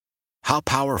How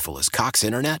powerful is Cox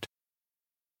Internet?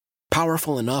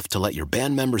 Powerful enough to let your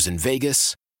band members in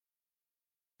Vegas,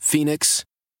 Phoenix,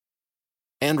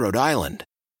 and Rhode Island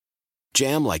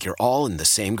jam like you're all in the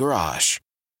same garage.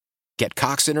 Get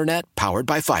Cox Internet powered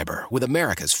by fiber with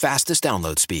America's fastest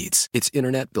download speeds. It's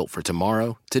internet built for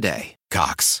tomorrow, today.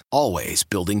 Cox, always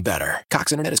building better.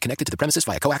 Cox Internet is connected to the premises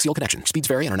via coaxial connection. Speeds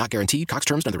vary and are not guaranteed. Cox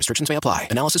terms and other restrictions may apply.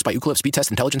 Analysis by Ookla Speed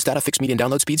Test Intelligence Data. Fixed median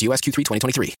download speeds. US Q3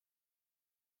 2023.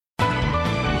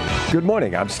 Good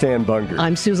morning. I'm Stan Bunger.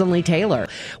 I'm Susan Lee Taylor.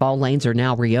 All lanes are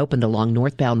now reopened along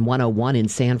northbound 101 in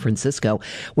San Francisco,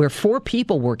 where 4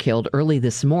 people were killed early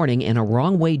this morning in a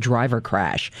wrong-way driver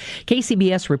crash.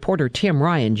 KCBS reporter Tim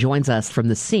Ryan joins us from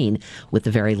the scene with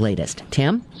the very latest.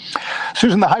 Tim?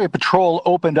 Susan, the Highway Patrol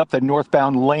opened up the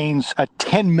northbound lanes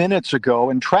 10 minutes ago,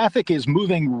 and traffic is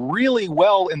moving really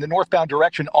well in the northbound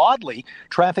direction. Oddly,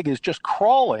 traffic is just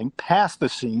crawling past the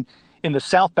scene in the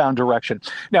southbound direction.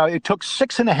 Now, it took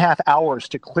 6.5 hours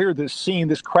to clear this scene,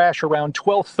 this crash around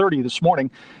 12:30 this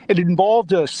morning. It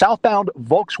involved a southbound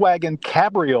Volkswagen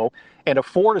Cabrio and a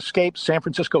Ford Escape San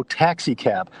Francisco taxi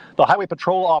cab. The Highway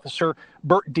Patrol officer,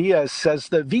 Bert Diaz, says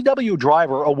the VW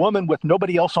driver, a woman with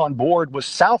nobody else on board, was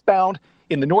southbound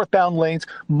in the northbound lanes.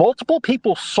 Multiple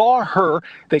people saw her.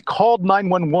 They called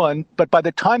 911, but by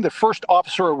the time the first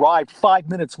officer arrived 5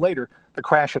 minutes later, the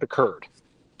crash had occurred.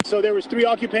 So there was 3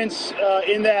 occupants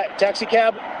in that taxi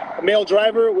cab, a male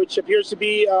driver, which appears to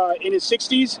be in his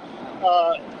 60s,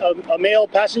 a male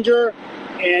passenger,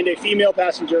 and a female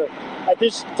passenger. At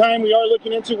this time, we are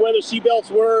looking into whether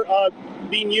seatbelts were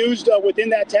being used within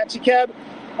that taxi cab.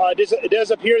 It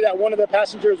does appear that one of the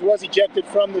passengers was ejected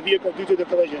from the vehicle due to the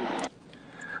collision.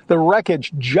 The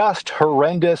wreckage just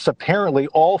horrendous. Apparently,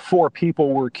 all 4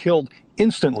 people were killed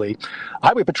instantly.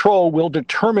 Highway Patrol will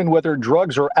determine whether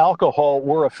drugs or alcohol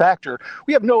were a factor.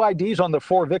 We have no IDs on the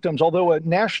 4 victims, although a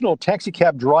national taxi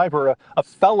cab driver, a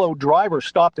fellow driver,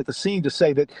 stopped at the scene to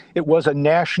say that it was a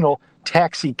national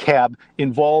taxi cab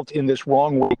involved in this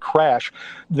wrong-way crash.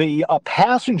 The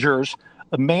passengers,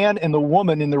 the man and the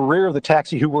woman in the rear of the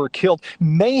taxi who were killed,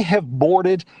 may have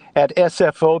boarded at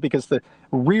SFO because the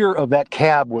rear of that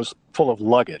cab was full of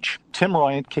luggage. Tim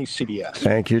Ryan, KCBS.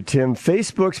 Thank you, Tim.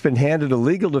 Facebook's been handed a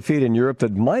legal defeat in Europe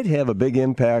that might have a big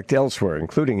impact elsewhere,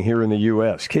 including here in the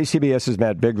U.S. KCBS's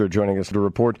Matt Bigler joining us to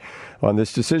report on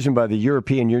this decision by the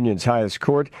European Union's highest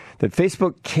court that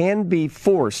Facebook can be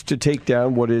forced to take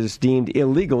down what is deemed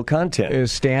illegal content.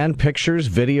 Stan, pictures,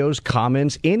 videos,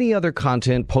 comments, any other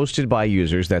content posted by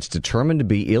users that's determined to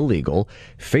be illegal,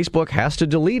 Facebook has to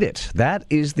delete it. That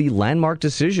is the landmark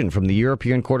decision from the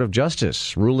European Court of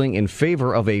Justice, ruling in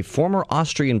favor of a former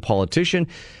Austrian politician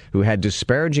who had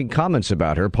disparaging comments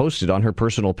about her posted on her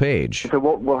personal page. So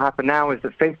what will happen now is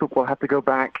that Facebook will have to go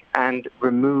back and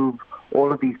remove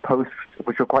all of these posts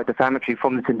which are quite defamatory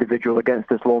from this individual against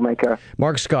this lawmaker.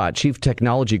 Mark Scott, chief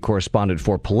technology correspondent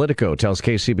for Politico, tells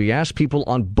KCBS people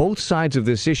on both sides of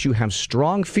this issue have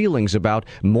strong feelings about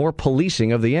more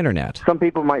policing of the internet. Some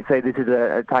people might say this is an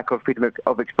attack on freedom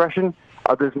of expression.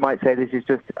 Others might say this is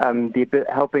just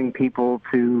helping people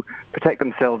to protect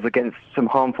themselves against some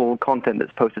harmful content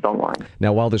that's posted online.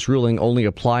 Now, while this ruling only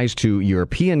applies to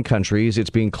European countries, it's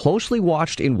being closely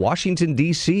watched in Washington,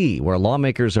 D.C., where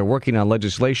lawmakers are working on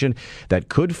legislation that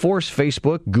could force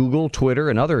Facebook, Google, Twitter,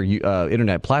 and other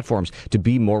internet platforms to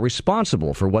be more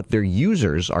responsible for what their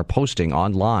users are posting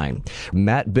online.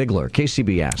 Matt Bigler,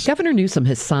 KCBS. Governor Newsom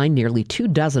has signed nearly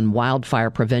 24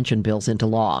 wildfire prevention bills into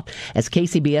law. As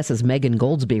KCBS's Megan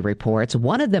Goldsby reports,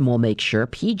 one of them will make sure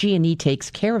PG&E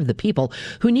takes care of the people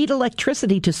who need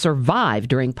electricity to survive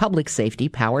during public safety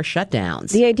power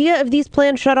shutdowns. The idea of these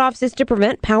planned shutoffs is to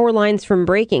prevent power lines from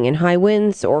breaking in high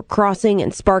winds or crossing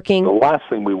and sparking. The last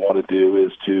thing we want to do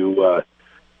is to,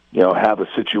 have a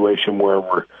situation where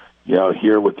we're,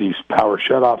 here with these power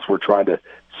shutoffs, we're trying to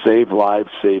save lives,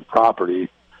 save property,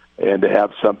 and to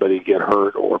have somebody get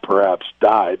hurt or perhaps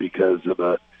die because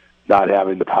of not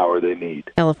having the power they need.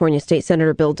 California State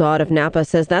Senator Bill Dodd of Napa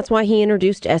says that's why he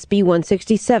introduced SB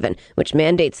 167, which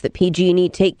mandates that PG&E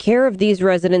take care of these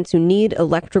residents who need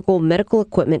electrical medical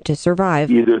equipment to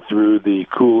survive. Either through the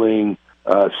cooling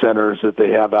centers that they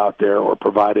have out there or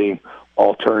providing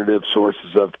alternative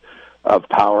sources of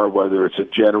power, whether it's a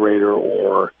generator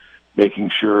or making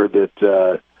sure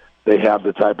that they have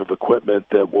the type of equipment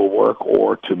that will work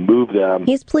or to move them.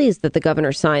 He's pleased that the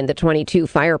governor signed the 22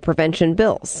 fire prevention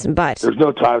bills, but there's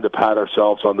no time to pat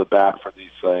ourselves on the back for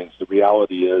these things. The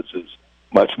reality is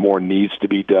much more needs to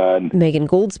be done. Megan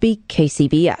Goldsby,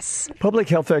 KCBS. Public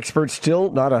health experts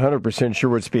still not 100% sure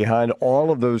what's behind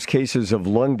all of those cases of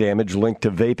lung damage linked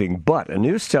to vaping, but a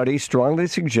new study strongly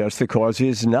suggests the cause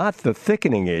is not the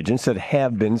thickening agents that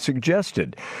have been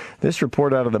suggested. This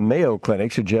report out of the Mayo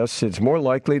Clinic suggests it's more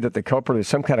likely that the culprit is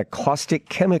some kind of caustic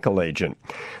chemical agent.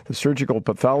 The surgical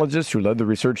pathologist who led the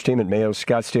research team at Mayo's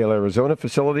Scottsdale, Arizona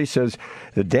facility says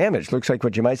the damage looks like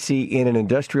what you might see in an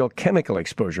industrial chemical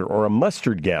exposure or a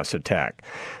mustard gas attack.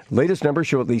 Latest numbers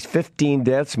show at least 15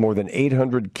 deaths, more than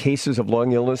 800 cases of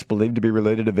lung illness believed to be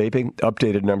related to vaping.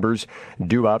 Updated numbers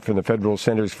due out from the Federal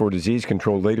Centers for Disease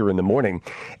Control later in the morning.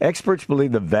 Experts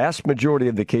believe the vast majority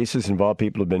of the cases involve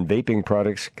people who have been vaping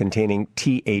products containing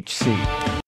THC.